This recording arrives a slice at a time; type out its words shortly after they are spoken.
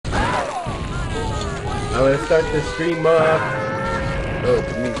I'm gonna start the stream up. Oh,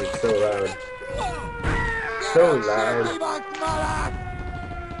 the music's so loud. So loud.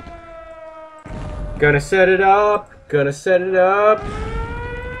 Gonna set it up. Gonna set it up.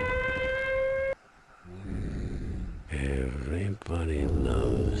 Everybody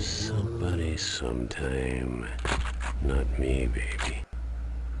loves somebody sometime. Not me, baby.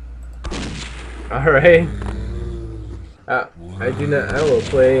 Alright. I will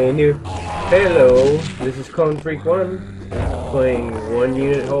play a new... Hello, this is Clonefreak1, playing 1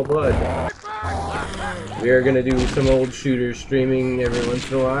 Unit Whole Blood. We are gonna do some old shooter streaming every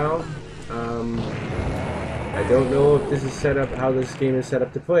once in a while. I don't know if this is set up, how this game is set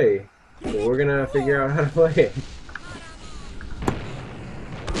up to play, but we're gonna figure out how to play it.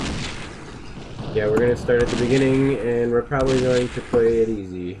 Yeah, we're gonna start at the beginning, and we're probably going to play it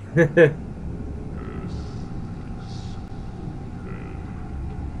easy.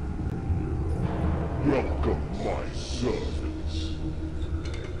 Welcome, my servants,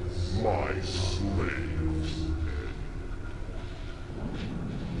 my slaves.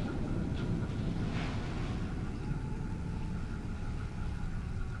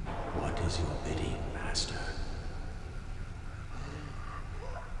 What is your bidding, master?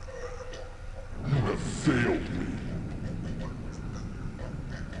 You have failed me.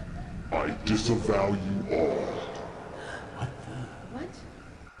 I disavow you all. What?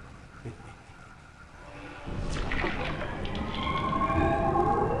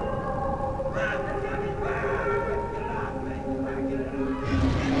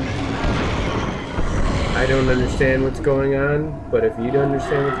 I don't understand what's going on, but if you don't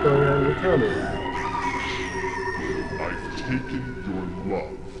understand what's going on, you tell me. I've taken your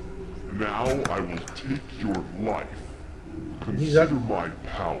love. Now I will take your life. Consider my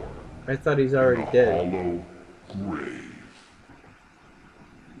power. I thought he's already in a dead. hollow grave.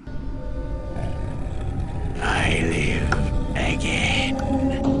 I live again.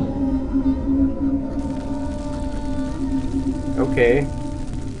 Okay.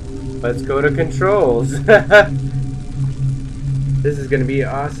 Let's go to controls. This is gonna be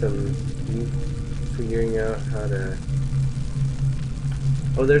awesome. Figuring out how to...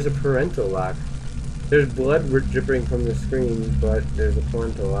 Oh, there's a parental lock. There's blood dripping from the screen, but there's a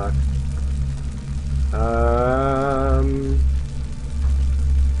parental lock.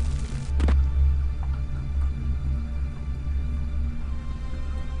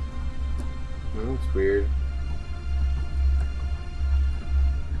 That's weird.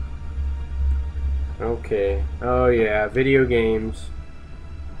 Okay. Oh yeah, video games.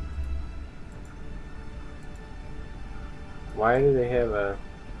 Why do they have a...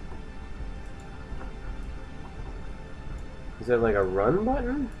 Is that like a run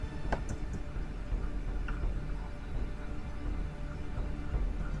button?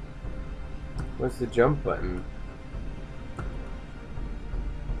 What's the jump button?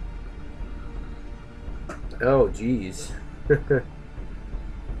 Oh, geez.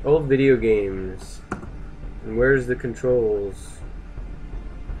 Old video games. And where's the controls?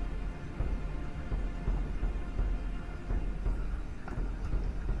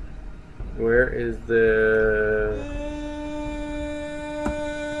 Where is the...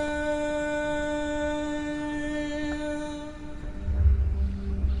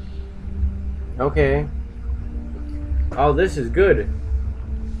 Okay. Oh, this is good.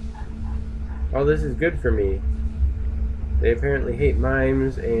 Oh, this is good for me. They apparently hate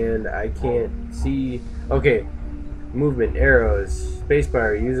mimes, and I can't see... Okay. Movement, arrows,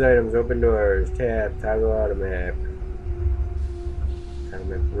 spacebar, use items, open doors, tab, toggle auto map. Auto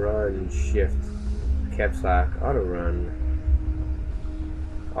map, run, shift, caps lock, auto run,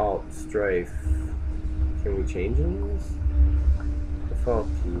 alt, strife. Can we change these? Default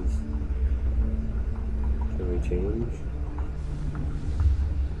keys. Can we change?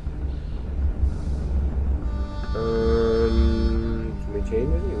 Can we change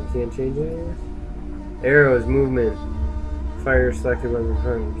any? We can't change any of this? Arrows, movement, fire selected weapon,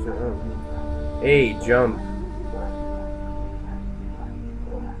 100%. A, jump.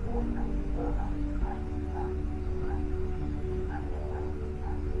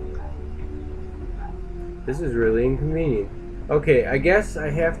 This is really inconvenient. Okay, I guess I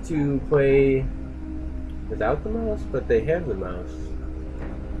have to play without the mouse, but they have the mouse.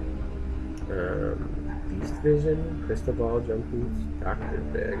 Beast vision, crystal ball, jump boots, doctor's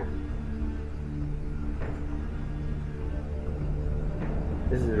bag.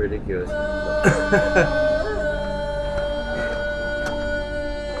 This is ridiculous.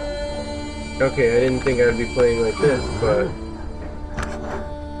 Okay, I didn't think I would be playing like this, but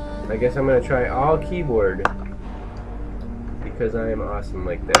I guess I'm gonna try all keyboard because I am awesome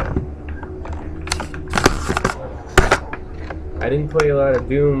like that. I didn't play a lot of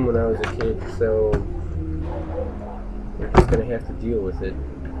Doom when I was a kid, so we're just gonna have to deal with it.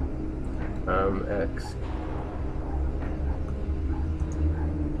 X.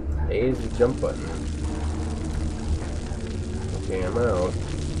 A is the jump button. Okay, I'm out.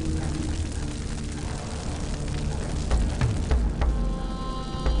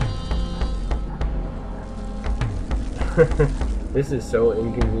 This is so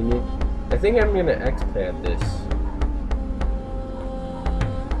inconvenient. I think I'm gonna X-pad this.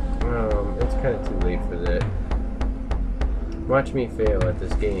 It's kind of too late for that. Watch me fail at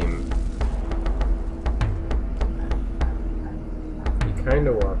this game. He kind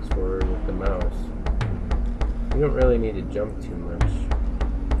of walks forward with the mouse. You don't really need to jump too much.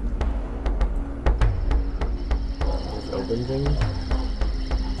 Just open things.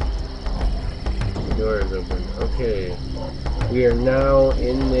 The door is open. Okay. We are now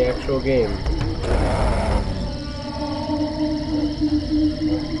in the actual game.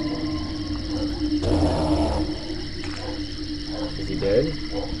 Is he dead?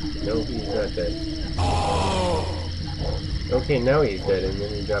 No, he's not dead. Okay, now he's dead, and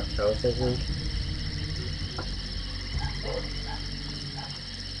then he drops health, I think.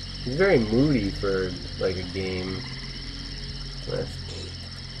 He's very moody for, like, a game.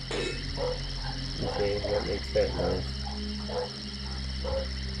 Okay, that makes that noise.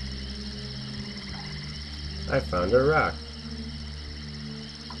 I found a rock.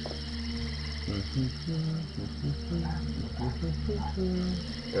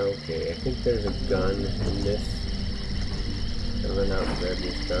 Okay, I think there's a gun in this. I'll run out and grab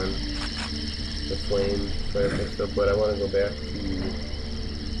this gun. The flame fire pistol, but I want to go back to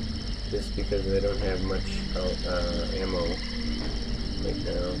this because I don't have much ammo right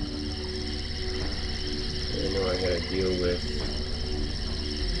now. I know I gotta deal with.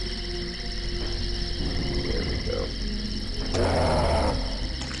 There we go.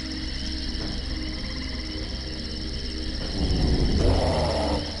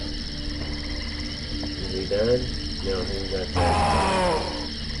 Is he dead? No, he's not dead.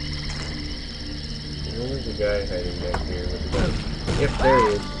 Where's the guy hiding back here with the gun? Yep, there he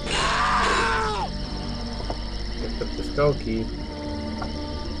is. Picked up the skull key.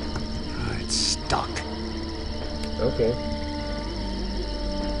 It's stuck. Okay.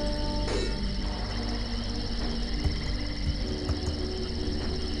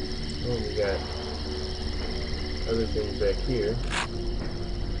 Oh, we got other things back here.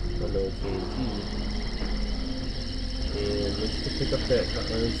 Another TNT. And let's just pick up that.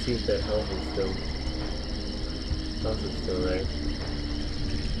 Let's see if that health is still. Health is still right.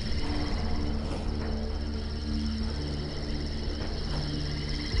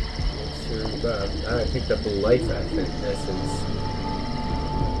 I picked up a life essence.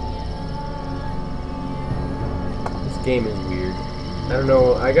 This game is weird. I don't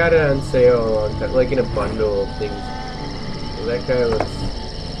know. I got it on sale a long time, like in a bundle of things. Well, that guy looks.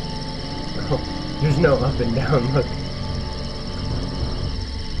 Oh, there's no up and down. Look.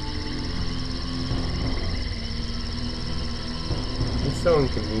 It's so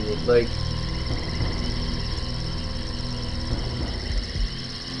inconvenient. Like.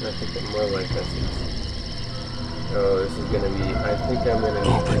 I think I'm more like this. Oh, this is gonna be. I think I'm gonna.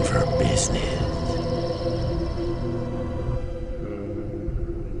 Open for business.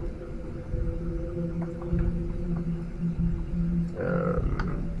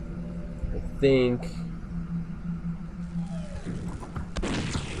 I think.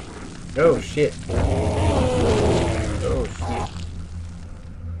 Oh shit. Oh shit.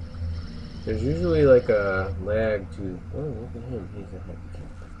 There's usually like a lag to. Oh, look at him. He's a heck.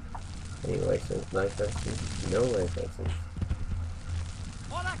 Any license? Life license? No life license.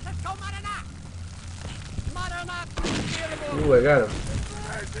 Ooh, I got him.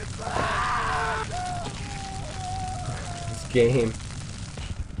 This game.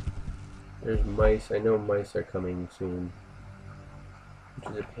 There's mice. I know mice are coming soon. Which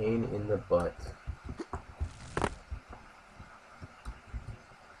is a pain in the butt.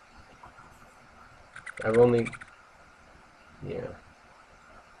 I've only... Yeah.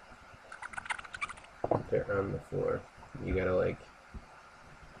 They're on the floor. You gotta like...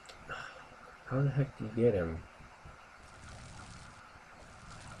 How the heck do you get him?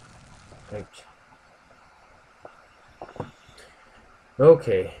 Like...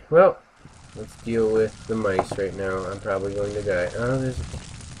 Okay, well, let's deal with the mice right now. I'm probably going to die. Oh, there's...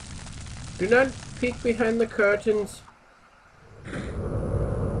 Do not peek behind the curtains.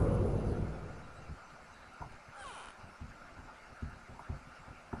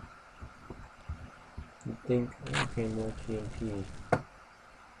 You think... Okay, more TNT.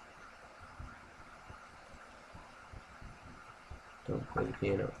 Play the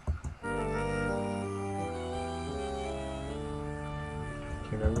piano.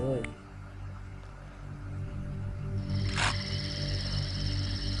 Turn on the light.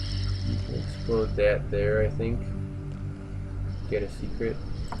 Explode that there, I think. Get a secret.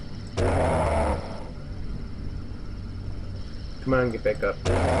 Come on, get back up.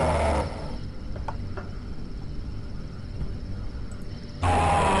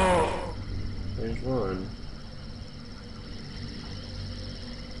 There's one.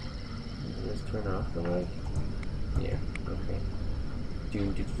 Let's turn off the light. Yeah, okay.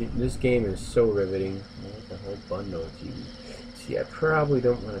 Dude, this game is so riveting. I like the whole bundle of TV. See, I probably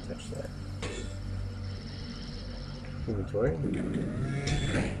don't want to touch that. Inventory?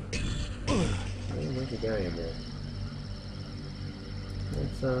 Hey, there's a guy in there.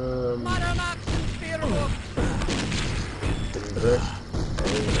 Let's,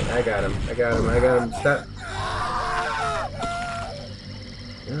 I got him. I got him. I got him. Stop.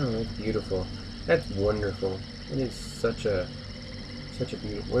 Oh, that's beautiful. That's wonderful. It is such a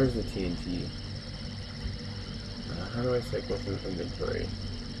beautiful. Where's the TNT? How do I cycle through inventory?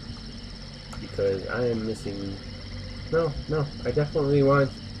 Because I am missing. No, I definitely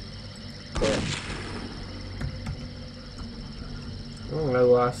want that. Oh,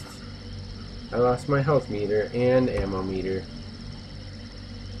 I lost my health meter and ammo meter.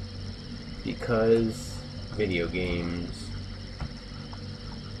 Because video games.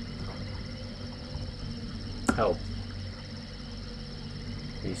 Help.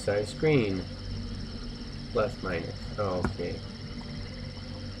 Resize screen. Plus minus. Oh, okay.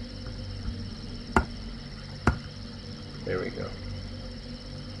 There we go.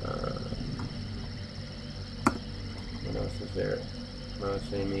 What else is there?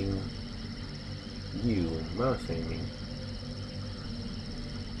 Mouse aiming. Mouse aiming.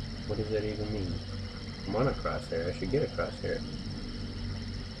 What does that even mean? I'm on a crosshair. I should get a crosshair.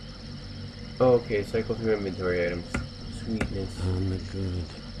 Oh, okay, cycle through inventory items. Sweetness. On the good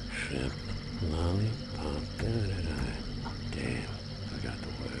ship. Lollipop. Da-da-da. Damn, forgot the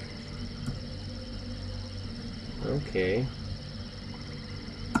word. Okay.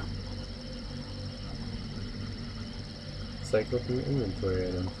 Cycle through inventory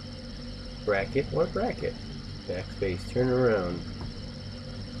items. Bracket? What bracket? Backspace. Turn around.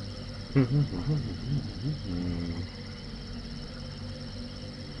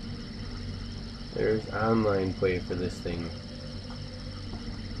 There's online play for this thing.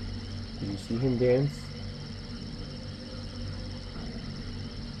 Do you see him dance?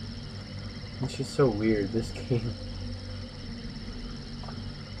 It's just so weird, this game.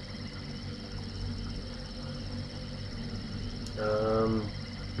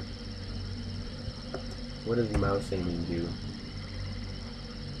 What does mouse aiming do?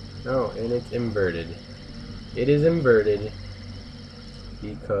 Oh, and it's inverted. It is inverted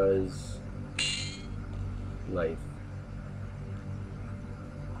because life.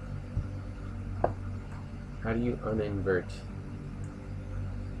 How do you uninvert?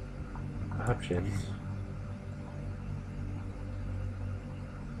 Options.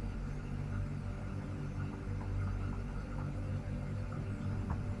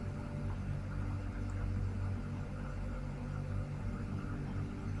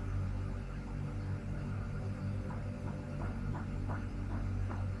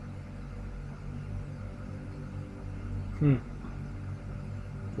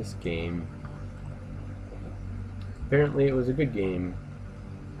 This game. Apparently it was a good game.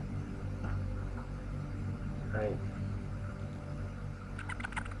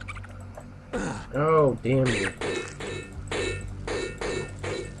 Oh, damn you.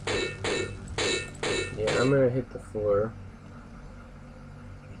 Yeah, I'm gonna hit the floor.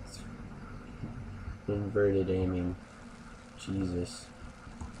 Inverted aiming. Jesus.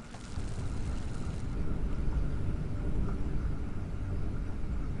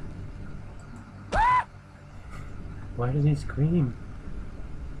 Why does he scream?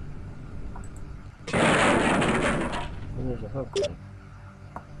 Oh, there's a health pack.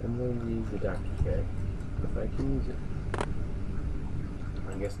 I'm going to use the doctor's bag. If I can use it.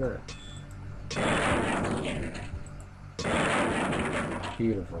 I guess not.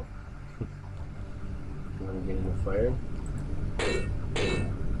 Beautiful. You want to get in the fire?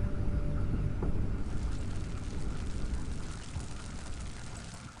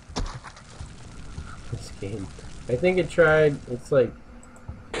 This game. I think it tried. It's like.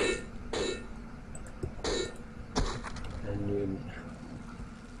 And you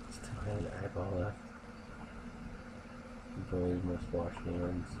still had an eyeball left. Boys must wash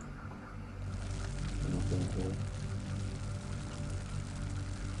hands. Anything here?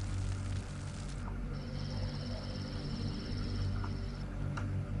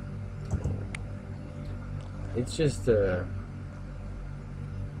 It's just it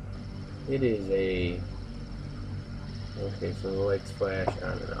is a... Okay, so the lights flash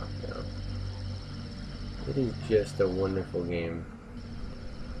on and off now. It is just a wonderful game.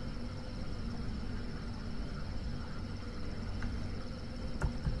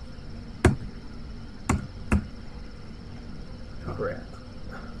 Crap.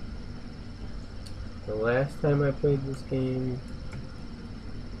 The last time I played this game...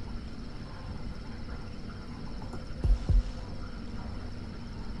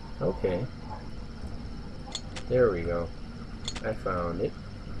 Okay. There we go. I found it.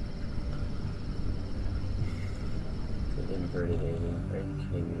 The inverted aiming. Are you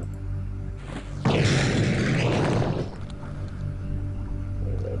kidding me?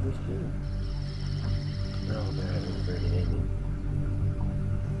 What did I just do? Oh god, inverted aiming.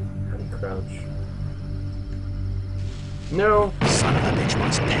 How do you crouch? No! Son of a bitch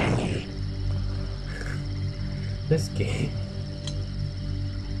wants pay. This game.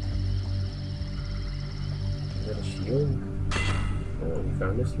 Is that a shield? Oh, you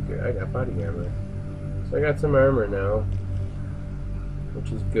found a secret. I got body armor. So I got some armor now.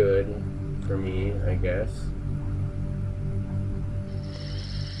 Which is good for me, I guess.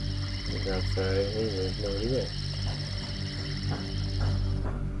 Look outside. Hey, there's nobody there.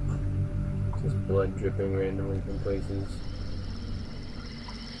 Just blood dripping randomly from places.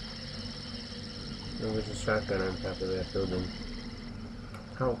 Oh, there's a shotgun on top of that building.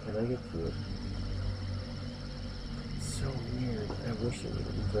 How can I get to it? It's so weird. I wish it would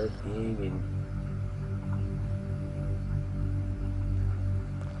invert the aiming.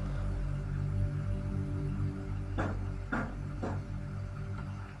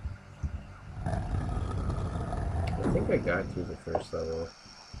 I think I got through the first level.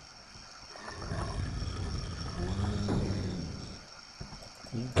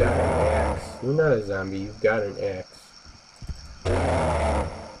 You've got an axe. You're not a zombie, you've got an axe.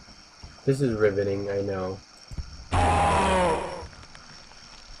 This is riveting, I know.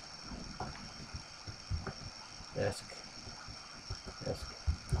 Ask.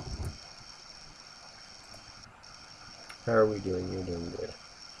 How are we doing? You're doing good.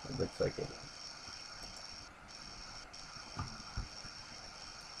 It looks like it.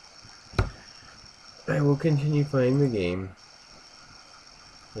 I will continue playing the game.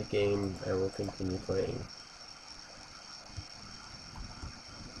 The game I will continue playing.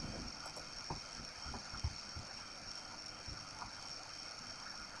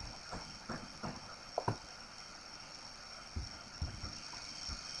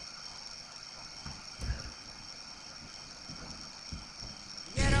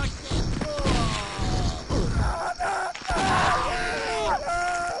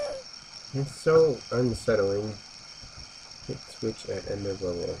 It's so unsettling. Hit switch at end of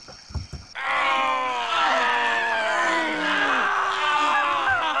level.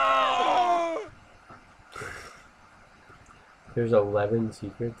 There's 11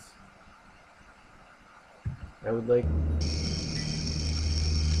 secrets. I would like...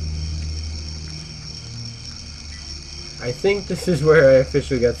 I think this is where I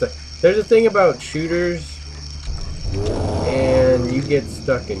officially got stuck. There's a thing about shooters, and you get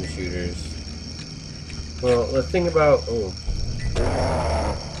stuck in shooters. Well, the thing about old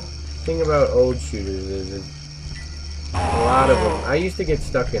shooters is a lot of them. I used to get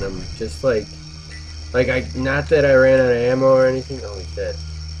stuck in them, just like not that I ran out of ammo or anything. Oh, he's dead.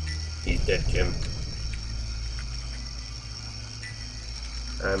 He's dead, Jim.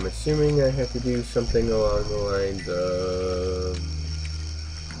 I'm assuming I have to do something along the lines of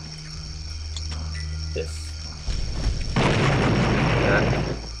this.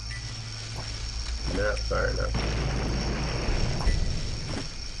 Not far enough.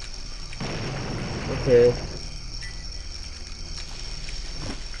 Okay.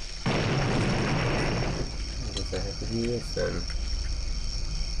 I guess I have to do this then.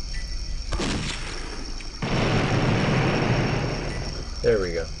 There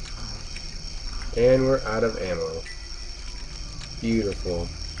we go. And we're out of ammo. Beautiful.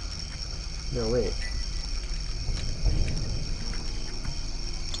 No, wait.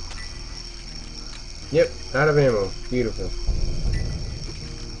 Yep, out of ammo. Beautiful.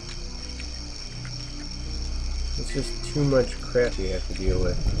 It's just too much crap you have to deal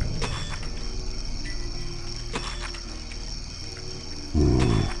with.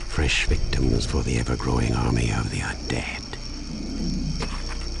 Fresh victims for the ever-growing army of the undead.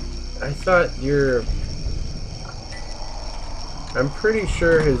 I thought I'm pretty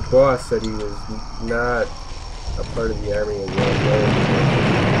sure his boss said he was not a part of the army of the undead.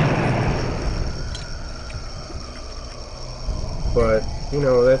 But, you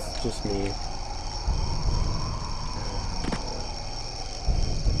know, that's just me.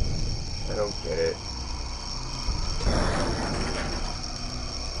 don't get it.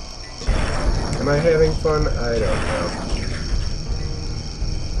 Am I having fun? I don't know.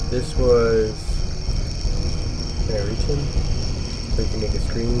 This was... Can I reach him? So he can make a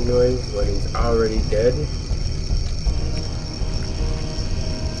screaming noise when he's already dead.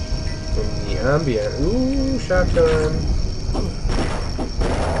 And the ambient... Ooh, shotgun!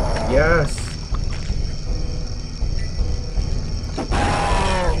 Yes!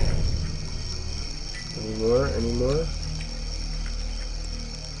 Any more? Any more?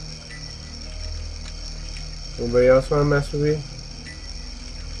 Anybody else want to mess with me?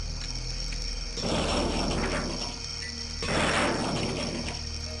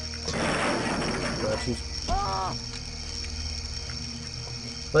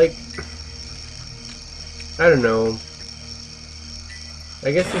 Like, I don't know.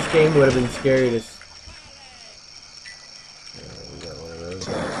 I guess this game would have been scary to... We got one of those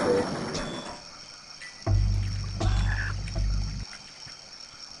also.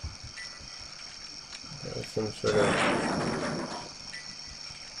 That was some sort of...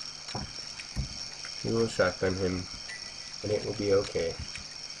 We will shotgun him, and it will be okay.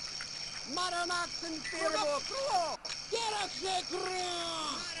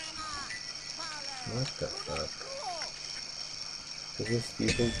 What the fuck? Do you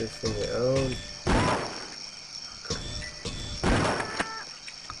think this thing is own?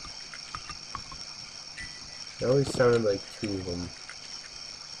 It always sounded like two of them.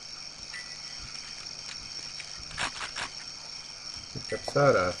 Pick up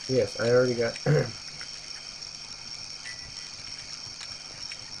sawed-off. Yes, I already got...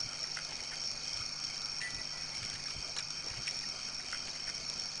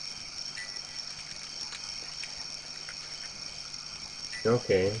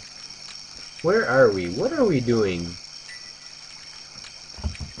 Okay. Where are we? What are we doing?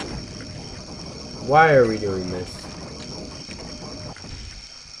 Why are we doing this?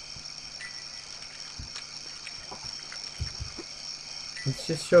 It's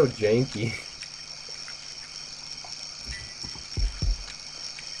just so janky.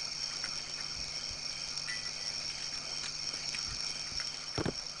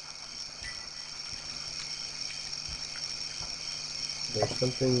 There's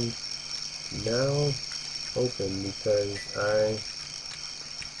something now open because I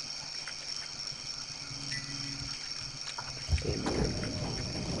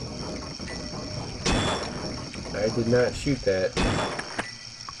did not shoot that.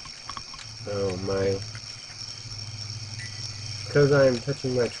 Oh my. Because I'm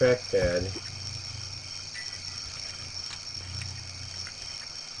touching my trackpad.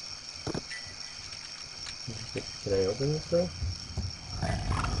 Can I open this though?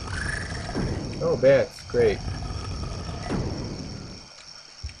 Oh, bats. Great.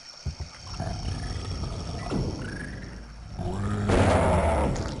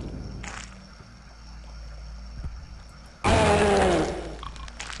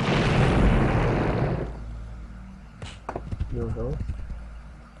 No help?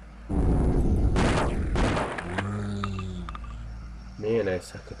 Man, I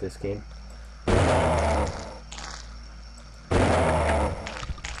suck at this game.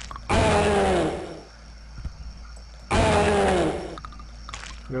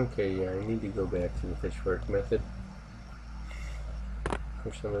 Okay, yeah, I need to go back to the pitchfork method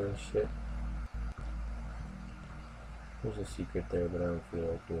for some of this shit. There's a secret there, but I don't feel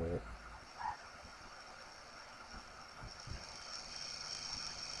like doing it.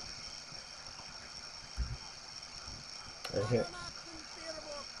 I hit.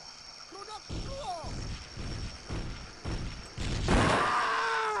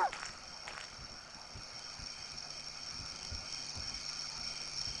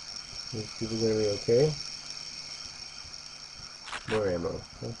 These people gonna be okay? More ammo.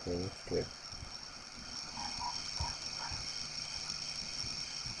 Okay, that's good.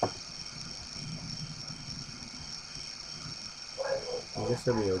 I guess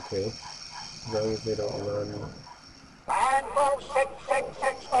they'll be okay. As long as they don't run. Bravo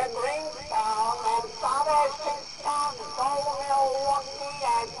 666 for Greenstone and Father 6 down to Milwaukee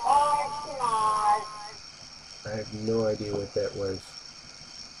and Forest North. I have no idea what that was.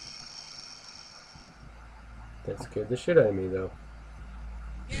 That scared the shit out of me though.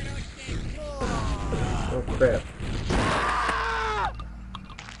 Oh crap.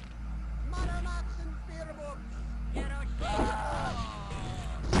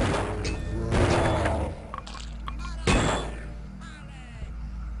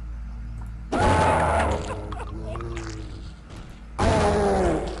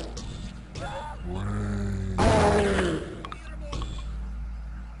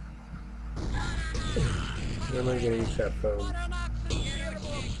 I getting shot from? So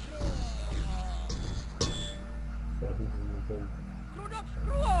who's in the thing?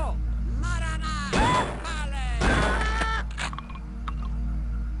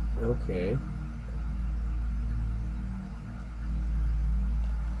 Okay.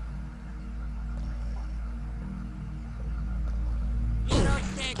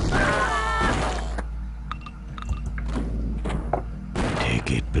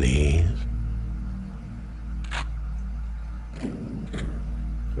 Take it, please.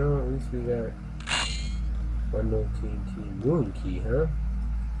 No, at least we got one no TNT moon key, huh?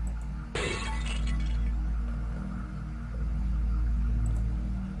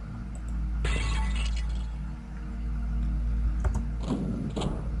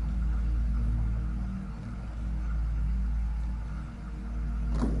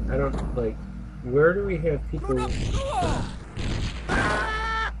 I don't like. Where do we have people?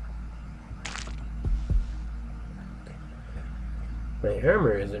 My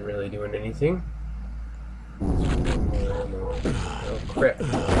armor isn't really doing anything. Oh crap!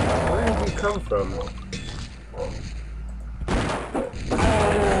 Where did you come from?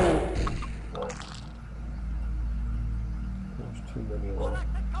 There's too many of them.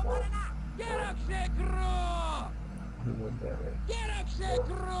 He went that way.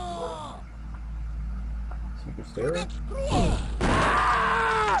 Secret stairway?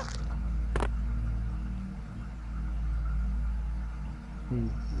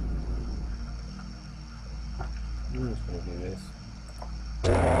 I'm just gonna do this.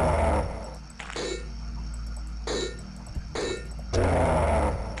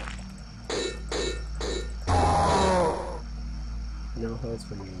 No health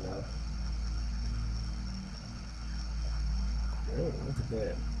for me now. Oh, look at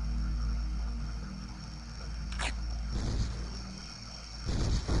that.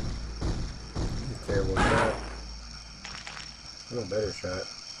 This is a terrible shot. I'm a better shot.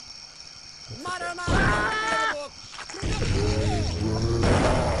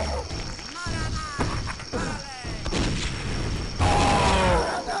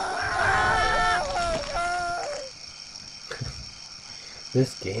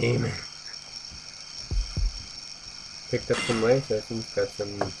 This game. Picked up some life essence, got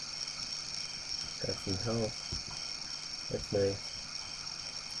some health. That's nice.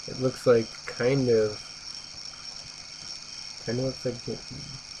 It looks like kind of looks like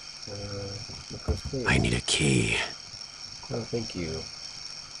Nicholas Cage. I need a key. Oh, thank you.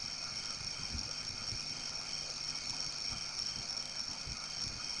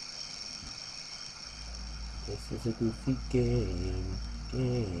 This is a goofy game.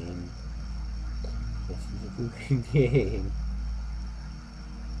 This is a goofy game.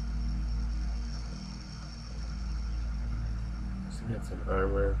 So got some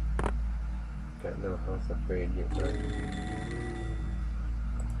armor. Got no health upgrade yet. Can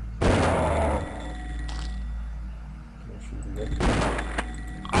I shoot him yet?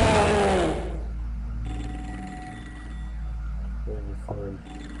 Where's the farm?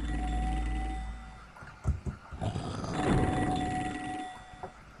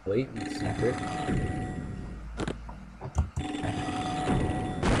 Blatant secret.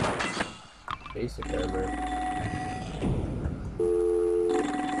 Basic armor.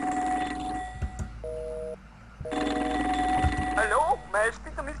 Hello? May I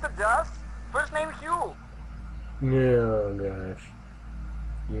speak to Mr. Just? First name Hugh. Oh gosh.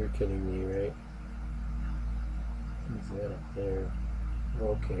 You're kidding me, right? Who's that up there?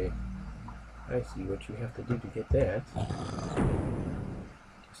 Okay. I see what you have to do to get that.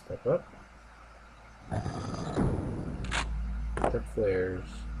 Step up. Pick up flares.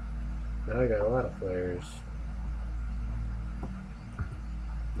 Now I got a lot of flares.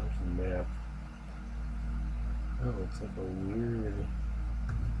 There's a map. Oh, it's like a weird,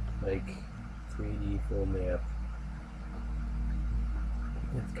 like, 3D full map.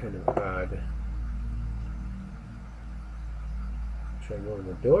 That's kind of odd. Should I go in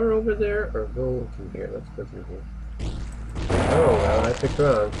the door over there or go through here? Let's go through here. Oh, well, I picked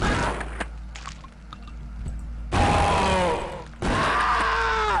wrong.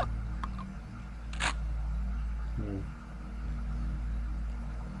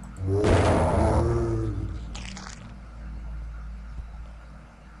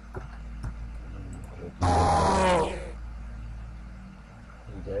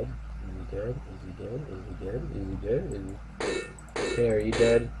 Hey, are you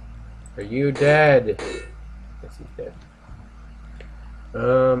dead? Are you dead? Yes, he's dead. This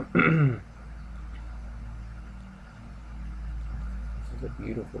is a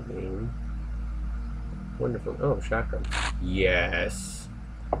beautiful game. Wonderful. Oh, shotgun. Yes.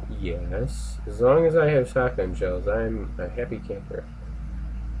 Yes. As long as I have shotgun shells, I'm a happy camper.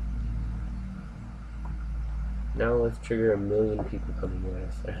 Now let's trigger 1,000,000 people coming at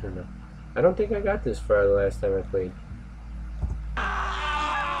us. I don't know. I don't think I got this far the last time I played.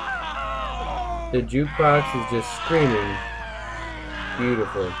 The jukebox is just screaming.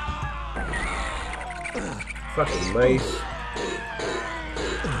 Beautiful. Fucking mice.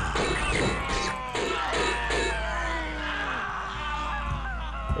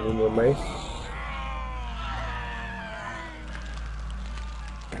 Any more mice?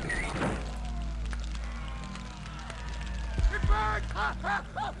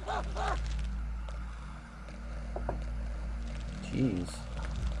 Jeez.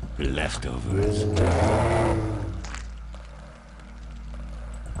 Leftovers.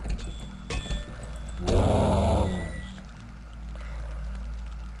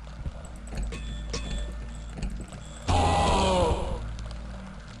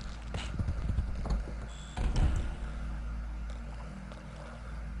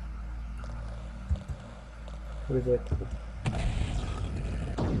 What is that?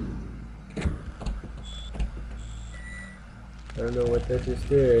 I don't know what that just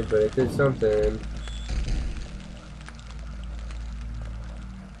did, but it did something.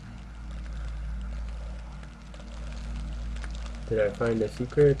 Did I find a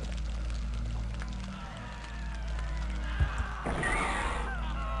secret?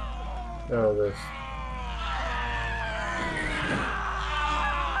 Oh, this.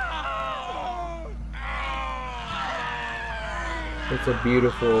 It's a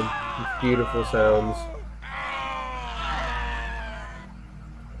beautiful, beautiful sounds.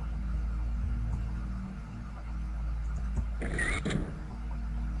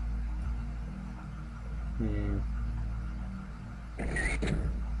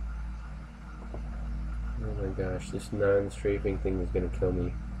 Oh my gosh, this non-strafing thing is gonna kill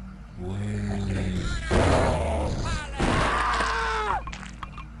me.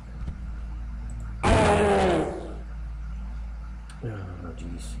 Oh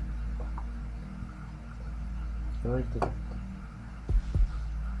jeez. I like the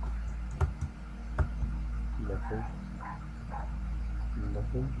nothing.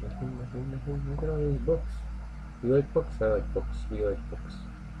 Nothing. Look at all these books. You like books? I like books. We like books.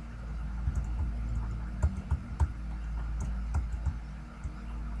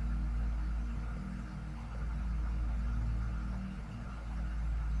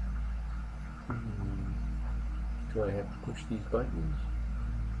 Do I have to push these buttons?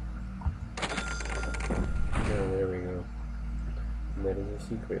 Oh, there we go. And that is a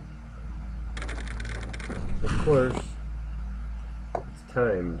secret. Of course, it's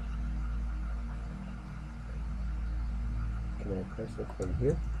timed. Can I press it from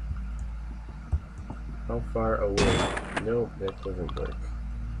here? How far away? Nope, that doesn't work.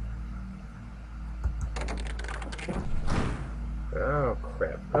 Oh,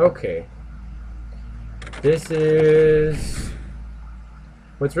 crap. Okay. This is...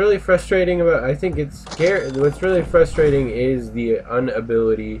 What's really frustrating about... I think it's scary. What's really frustrating is the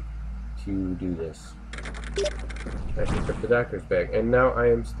inability to do this. I picked up the doctor's bag, and now I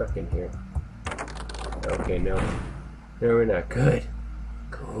am stuck in here. Okay, no. No, we're not. Good.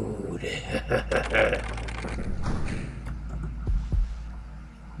 Good.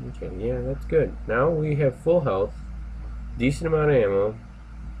 Okay, yeah, that's good. Now we have full health, decent amount of ammo,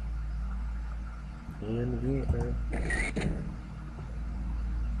 and we are...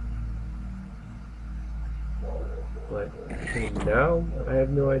 But now I have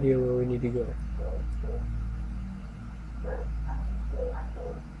no idea where we need to go.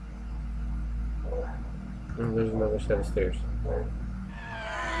 Oh, there's another set of stairs.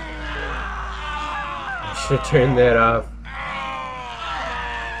 I should turn that off.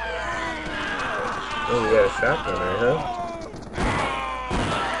 Oh, we got a shotgun there, huh?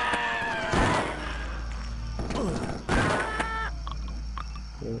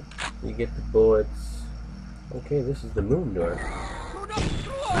 You get the bullets. Okay, this is the moon door.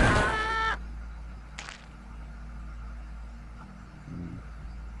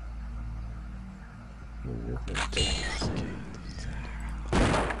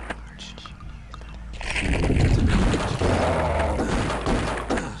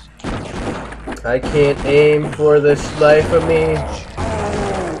 I can't aim for the life of me.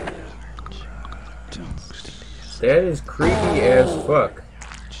 That is creepy as fuck.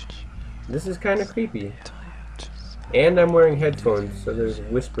 This is kind of creepy. And I'm wearing headphones, so there's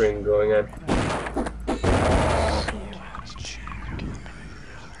whispering going on.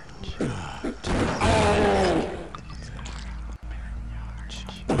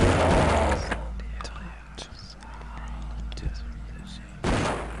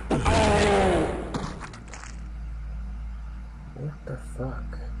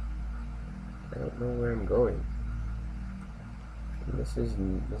 fuck? I don't know where I'm going. This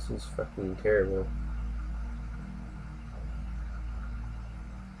is fucking terrible.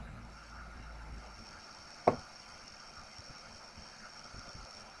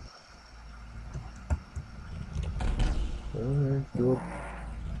 Alright, do a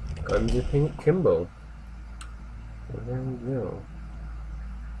Guns Akimbo. Well, there we go.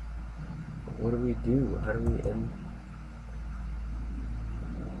 What do we do? How do we end?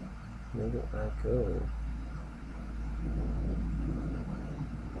 Where do I go?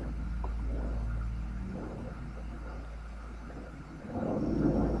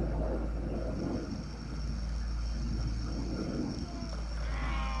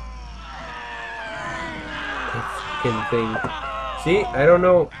 That fucking thing. See, I don't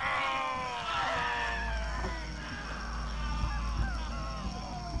know.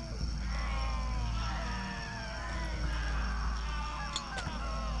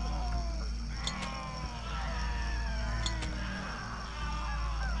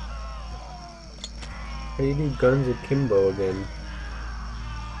 How do you do Guns Akimbo again?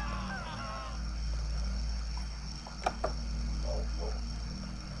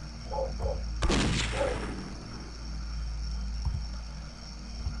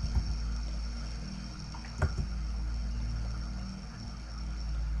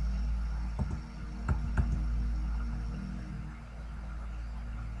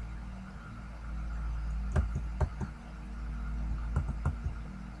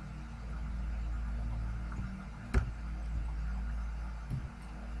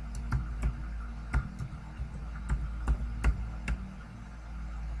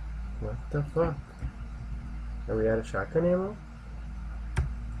 What the fuck? Are we out of shotgun ammo?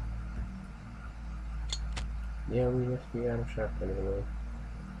 Yeah, we must be out of shotgun ammo.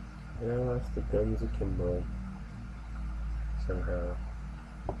 And I lost the Guns Akimbo. Somehow.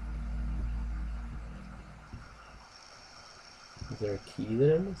 Is there a key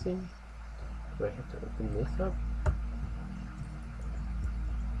that I'm missing? Do I have to open this up?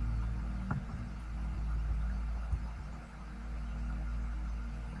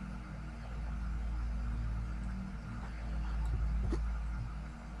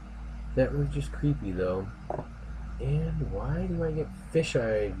 That was just creepy though. And why do I get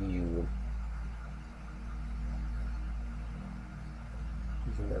fisheye view?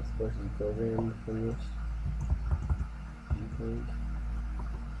 Isn't that supposed to be programmed from this? Do you think?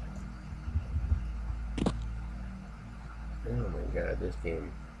 Oh my god, this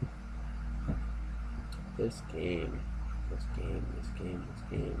game. This game. This game, this game, this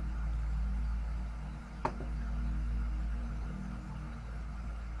game.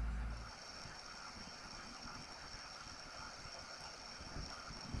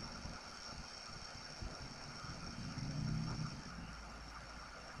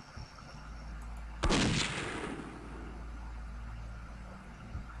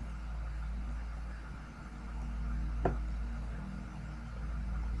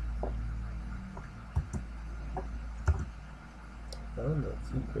 Found that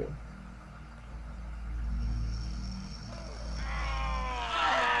secret.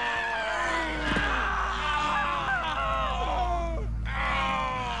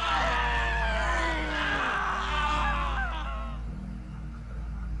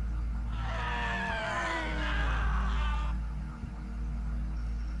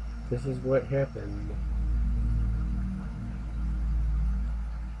 This is what happened.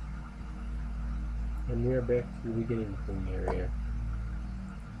 And we are back to the beginning from the area.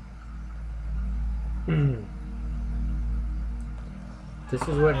 This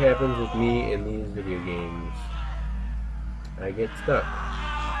is what happens with me in these video games. I get stuck.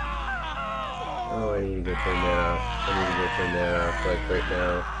 Oh, I need to go turn that off. I need to go turn that off, like right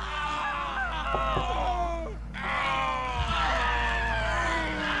now.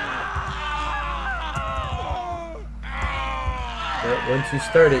 But once you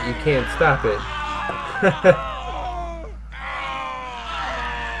start it, you can't stop it.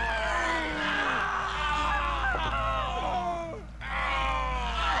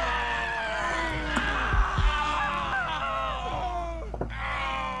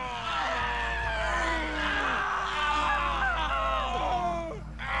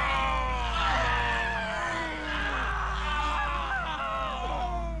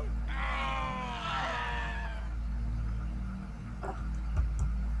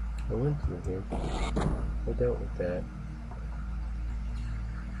 I went through here. I dealt with that.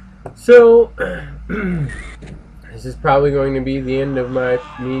 So, this is probably going to be the end of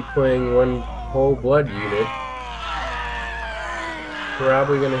me playing one whole blood unit.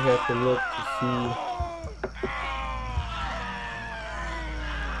 Probably going to have to look to see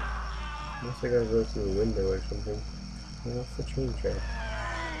Unless I gotta go through a window or something. Well, that's the train track.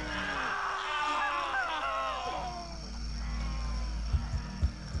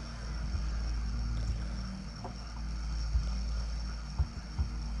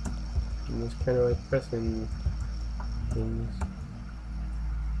 And it's kind of like pressing things.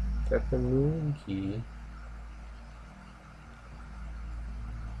 Got the moon key.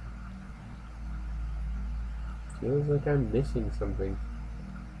 Feels like I'm missing something.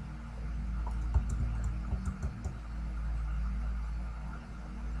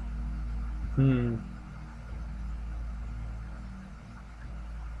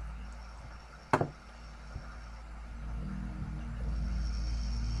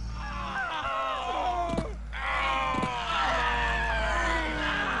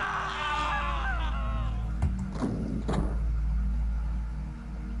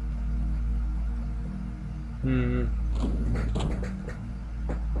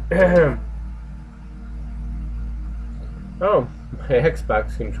 Oh, my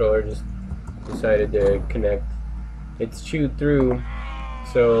Xbox controller just decided to connect. It's chewed through,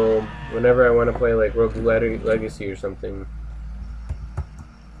 so whenever I want to play like Rogue Legacy or something,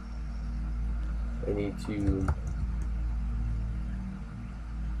 I need to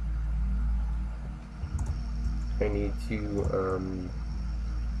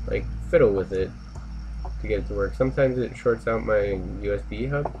like fiddle with it to get it to work. Sometimes it shorts out my USB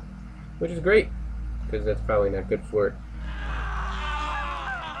hub, which is great because that's probably not good for it.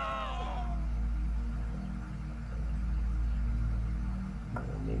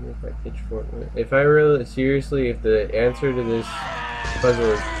 Maybe if I pitchfork, if I really seriously, if the answer to this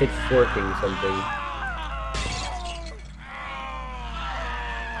puzzle is pitchforking something.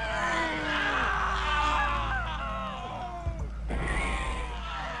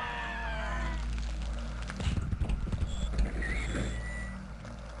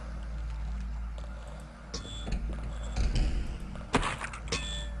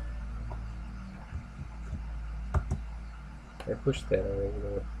 I pushed that already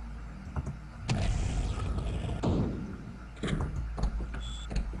though.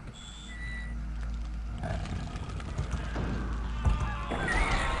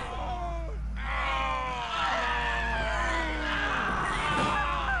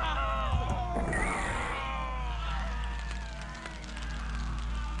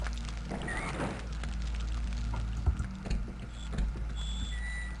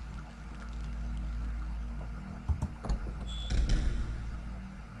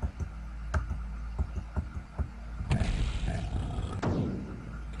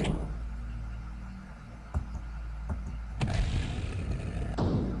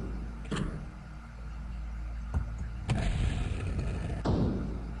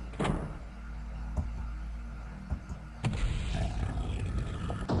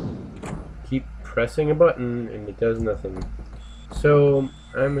 Keep pressing a button and it does nothing. So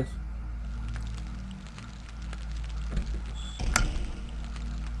I'm a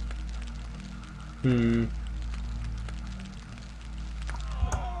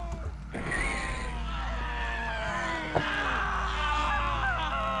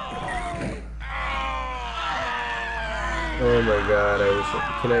Oh my god, I wish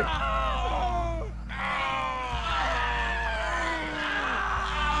can I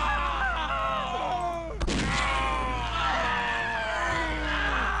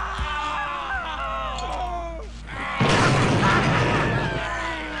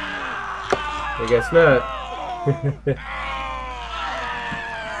I guess not.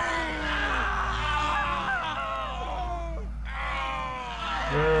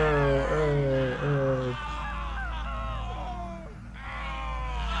 Oh.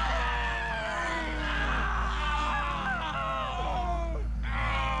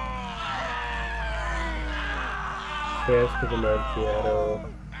 Cast with a Macchiato.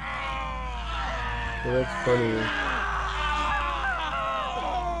 Well, that's funny.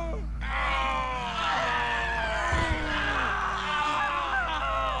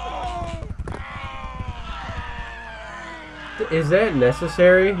 Is that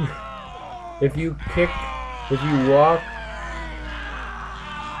necessary? If you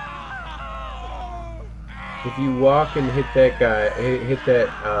walk and hit that guy, hit that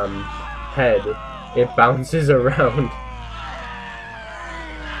head, it bounces around.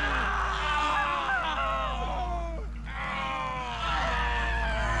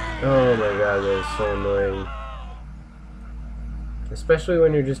 Oh my god, that is so annoying. Especially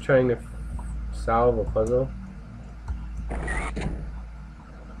when you're just trying to solve a puzzle.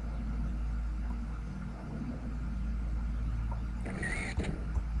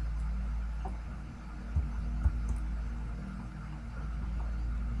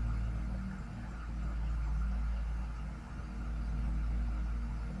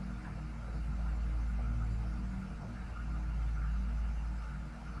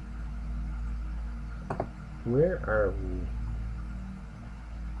 Where are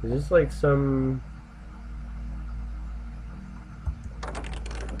we? Is this like some...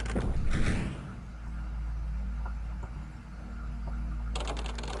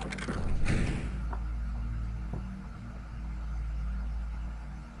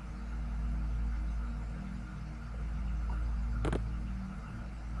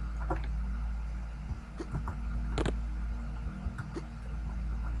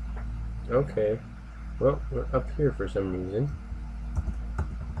 Okay. Well, we're up here for some reason.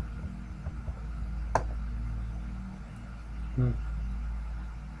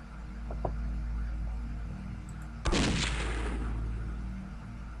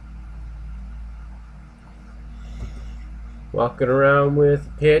 Walking around with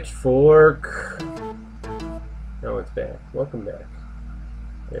a pitchfork. Now it's back. Welcome back.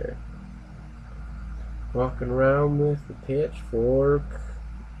 There. Walking around with a pitchfork.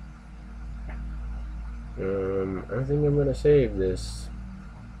 I think I'm gonna save this.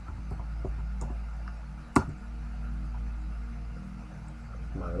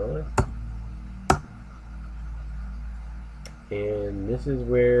 Monolith. And this is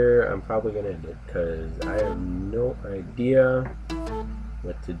where I'm probably gonna end it because I have no idea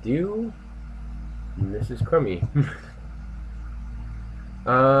what to do. And this is crummy.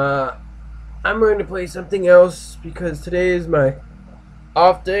 I'm going to play something else because today is my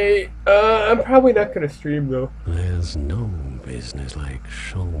off day. I'm probably not gonna stream though. There's no business like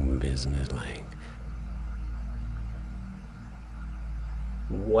show business like.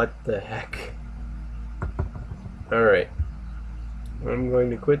 What the heck? Alright. I'm going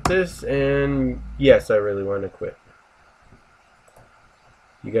to quit this, and yes, I really want to quit.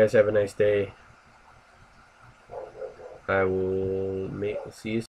 You guys have a nice day. I will see you soon.